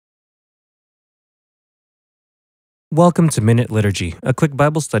Welcome to Minute Liturgy, a quick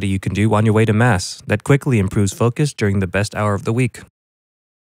Bible study you can do on your way to Mass that quickly improves focus during the best hour of the week.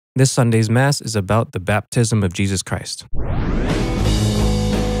 This Sunday's Mass is about the baptism of Jesus Christ.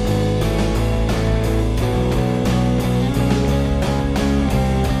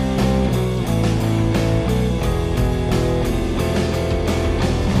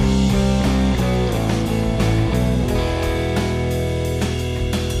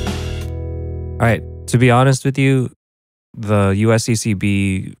 All right, to be honest with you, the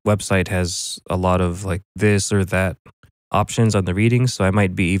USCCB website has a lot of like this or that options on the readings, so I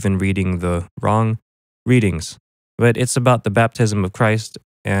might be even reading the wrong readings. But it's about the baptism of Christ,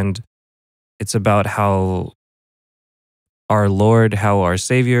 and it's about how our Lord, how our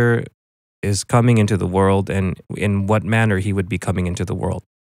Savior is coming into the world and in what manner he would be coming into the world.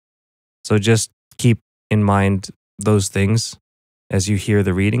 So just keep in mind those things as you hear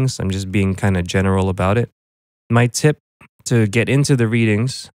the readings. I'm just being kind of general about it. My tip to get into the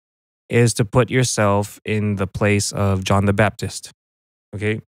readings is to put yourself in the place of John the Baptist.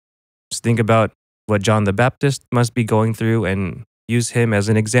 Okay? Just think about what John the Baptist must be going through and use him as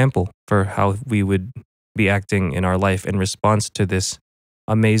an example for how we would be acting in our life in response to this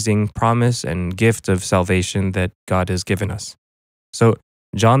amazing promise and gift of salvation that God has given us. So,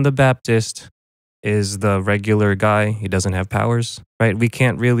 John the Baptist is the regular guy. He doesn't have powers, right? We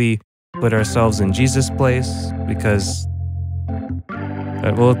can't really put ourselves in Jesus' place because,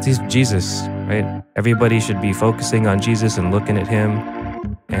 well, he's Jesus, right? Everybody should be focusing on Jesus and looking at him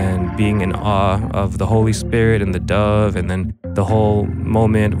and being in awe of the Holy Spirit and the dove, and then the whole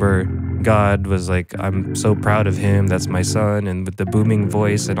moment where God was like, I'm so proud of him, that's my son, and with the booming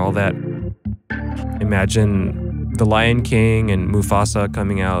voice and all that. Imagine the Lion King and Mufasa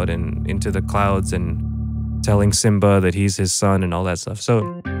coming out and into the clouds and telling Simba that he's his son and all that stuff.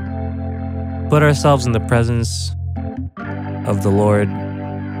 So put ourselves in the presence of the Lord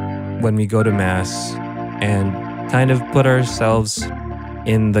when we go to Mass and kind of put ourselves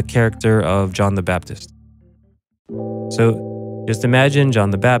in the character of John the Baptist. So just imagine John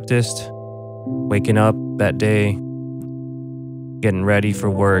the Baptist waking up that day, getting ready for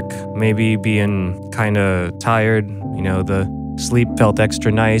work, maybe being kind of tired. You know, the sleep felt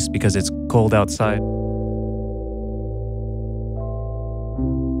extra nice because it's cold outside.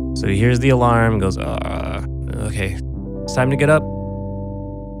 So he hears the alarm, goes, okay, it's time to get up.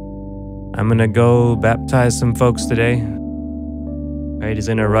 I'm gonna go baptize some folks today. Right, he's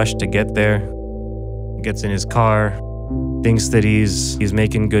in a rush to get there. Gets in his car, thinks that he's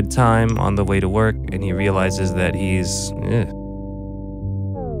making good time on the way to work, and he realizes that he's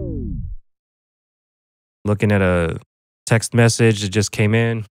looking at a text message that just came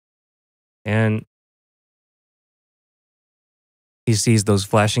in, and he sees those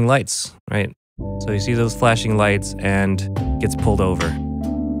flashing lights, right? So he sees those flashing lights and gets pulled over.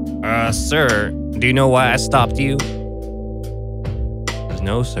 Sir, do you know why I stopped you? He goes,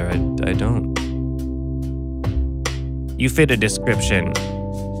 no, sir, I don't. You fit a description.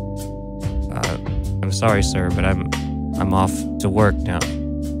 I'm sorry, sir, but I'm off to work now.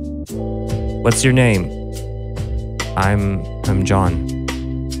 What's your name? I'm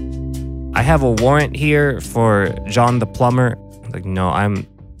John. I have a warrant here for John the plumber. Like, no, I'm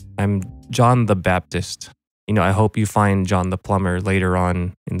John the Baptist. You know, I hope you find John the plumber later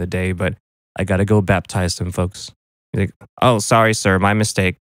on in the day, but I gotta go baptize some folks. He's like, oh, sorry, sir, my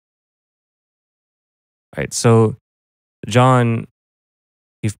mistake. All right, so John,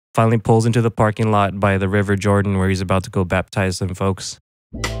 he finally pulls into the parking lot by the River Jordan where he's about to go baptize some folks.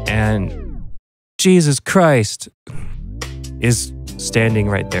 And Jesus Christ is standing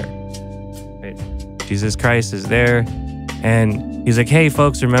right there. Right? Jesus Christ is there. And he's like, hey,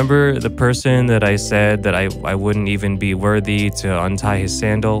 folks, remember the person that I said that I wouldn't even be worthy to untie his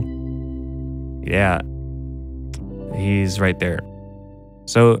sandal? Yeah, he's right there.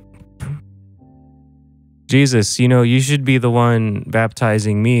 So, Jesus, you know, you should be the one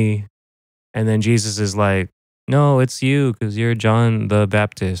baptizing me. And then Jesus is like, no, it's you because you're John the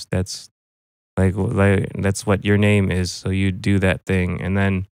Baptist. That's like that's what your name is. So you do that thing. And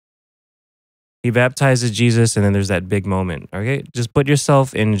then he baptizes Jesus, and then there's that big moment. Okay, just put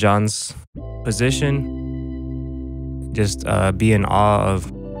yourself in John's position. Just be in awe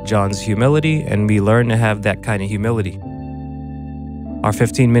of John's humility, and we learn to have that kind of humility. Our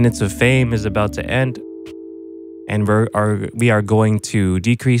 15 minutes of fame is about to end, and we are going to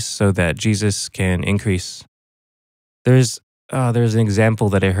decrease so that Jesus can increase. There's an example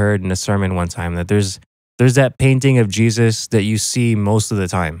that I heard in a sermon one time that there's that painting of Jesus that you see most of the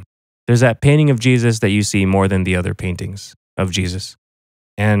time. There's that painting of Jesus that you see more than the other paintings of Jesus.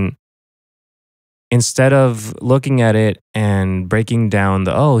 And instead of looking at it and breaking down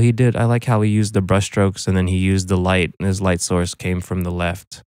oh, I like how he used the brushstrokes and then he used the light, and his light source came from the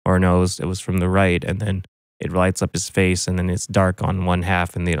left. Or no, it was from the right, and then it lights up his face, and then it's dark on one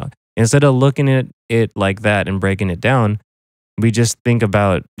half. And instead of looking at it like that and breaking it down, we just think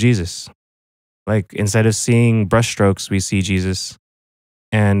about Jesus. Like, instead of seeing brushstrokes, we see Jesus.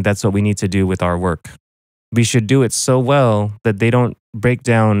 And that's what we need to do with our work. We should do it so well that they don't break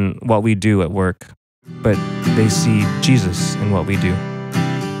down what we do at work, but they see Jesus in what we do.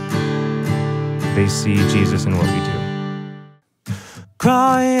 They see Jesus in what we do.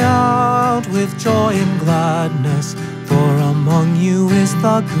 Cry out with joy and gladness, for among you is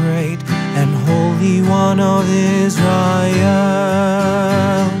the great and Holy One of Israel.